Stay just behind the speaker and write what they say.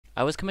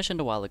I was commissioned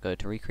a while ago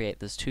to recreate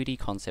this 2D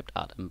concept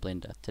art in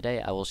Blender.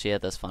 Today I will share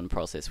this fun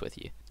process with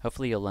you.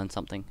 Hopefully you'll learn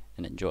something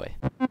and enjoy.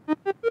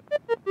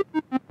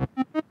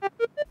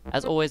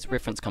 As always,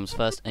 reference comes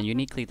first, and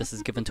uniquely this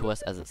is given to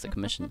us as it's a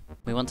commission.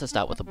 We want to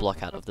start with a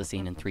block out of the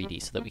scene in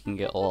 3D so that we can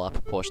get all our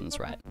proportions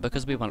right.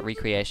 Because we want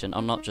recreation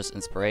or not just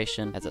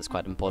inspiration, as it's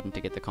quite important to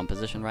get the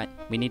composition right,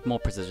 we need more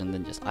precision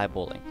than just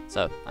eyeballing.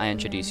 So, I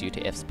introduce you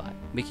to F-Spy.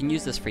 We can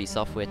use this free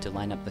software to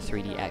line up the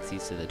 3D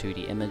axes to the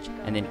 2D image,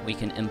 and then we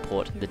can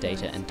import the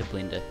data into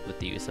Blender with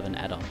the use of an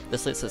add-on.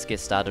 This lets us get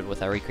started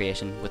with our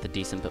recreation with a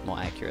decent bit more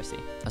accuracy.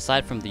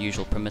 Aside from the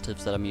usual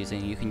primitives that I'm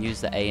using, you can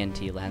use the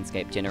ANT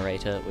landscape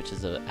generator, which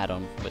is an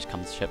add-on which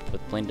comes shipped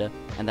with Blender,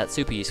 and that's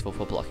super useful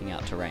for blocking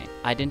out terrain.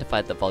 I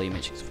identified that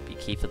volumetrics would be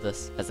key for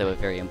this, as they were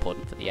very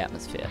important for the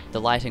atmosphere. The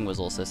lighting was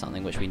also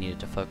something which we needed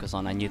to focus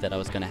on. I knew that I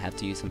was going to have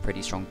to use some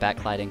pretty strong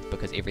backlighting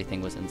because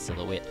everything was in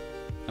silhouette,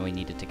 and we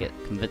needed to get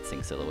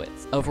convincing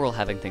silhouettes. Overall,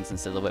 having things in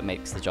silhouette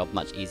makes the job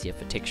much easier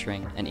for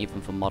texturing and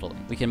even for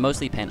modeling. We can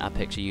mostly paint our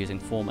picture using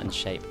form and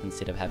shape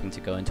instead of having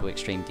to go into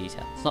extreme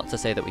detail. It's not to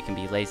say that we can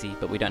be lazy,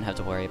 but we don't have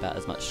to worry about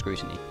as much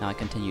scrutiny. Now I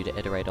continue to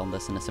iterate on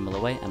this in a similar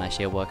way, and I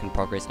share work in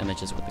progress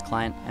images with the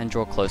client and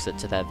draw closer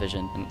to their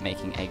vision in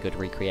making a good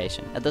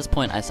recreation. At this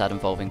point I start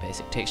involving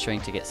basic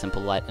texturing to get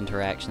simple light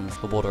interactions.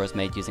 The water is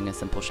made using a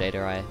simple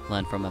shader I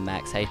learned from a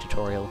Max Hay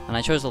tutorial, and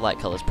I chose the light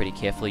colors pretty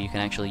carefully. You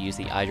can actually use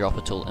the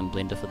eyedropper tool in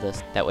Blender for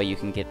this. That way you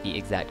can get the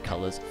exact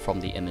colors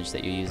from the image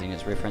that you're using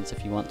as reference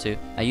if you want to.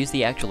 I used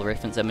the actual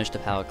reference image to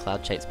power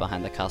cloud shapes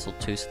behind the castle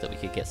too, so that we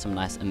could get some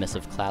nice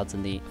emissive clouds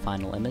in the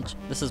final image.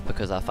 This is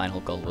because our final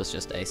goal was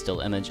just a still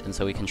image, and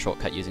so we can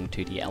shortcut using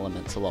 2D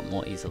elements a lot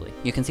more easily.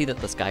 You can see that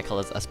the sky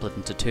colors are split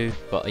into two,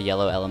 got a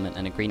yellow element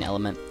and a green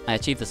element. I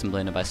achieved this in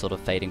Blender by sort of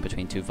fading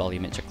between two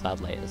volumetric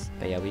cloud layers.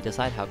 But yeah, we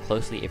decide how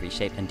closely every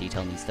shape and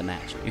detail needs to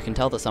match. You can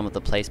tell that some of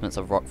the placements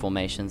of rock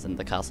formations and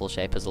the castle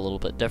shape is a little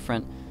bit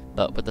different,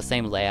 but with the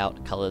same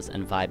layout, colors,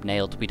 and vibe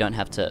nailed, we don't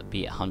have to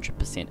be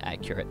 100%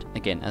 accurate.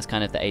 Again, as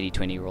kind of the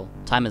 80-20 rule.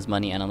 Time is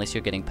money, and unless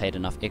you're getting paid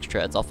enough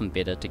extra, it's often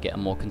better to get a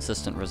more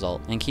consistent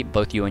result and keep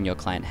both you and your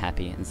client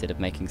happy instead of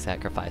making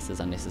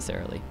sacrifices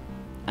unnecessarily.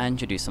 I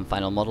introduced some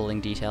final modeling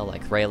detail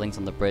like railings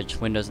on the bridge,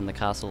 windows in the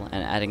castle,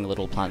 and adding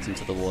little plants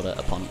into the water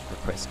upon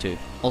request too.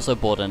 Also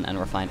brought in and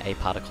refined a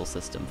particle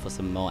system for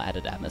some more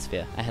added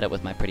atmosphere. I had it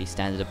with my pretty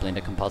standard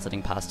Blender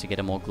compositing pass to get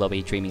a more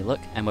glowy, dreamy look,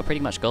 and we're pretty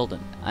much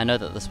golden. I know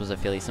that this was a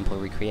fairly simple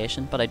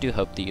recreation, but I do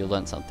hope that you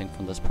learned something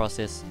from this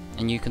process,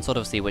 and you can sort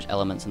of see which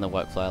elements in the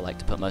workflow I like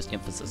to put most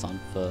emphasis on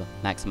for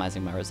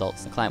maximizing my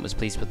results. The client was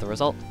pleased with the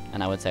result,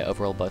 and I would say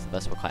overall both of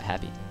us were quite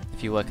happy.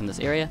 If you work in this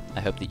area,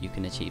 I hope that you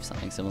can achieve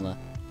something similar.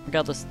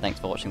 Regardless, thanks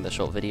for watching this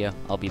short video.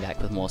 I'll be back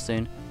with more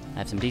soon. I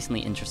have some decently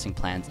interesting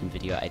plans and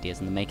video ideas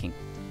in the making.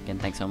 Again,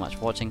 thanks so much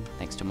for watching.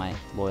 Thanks to my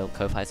loyal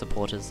Ko-Fi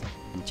supporters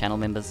and channel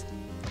members,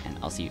 and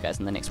I'll see you guys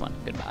in the next one.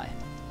 Goodbye.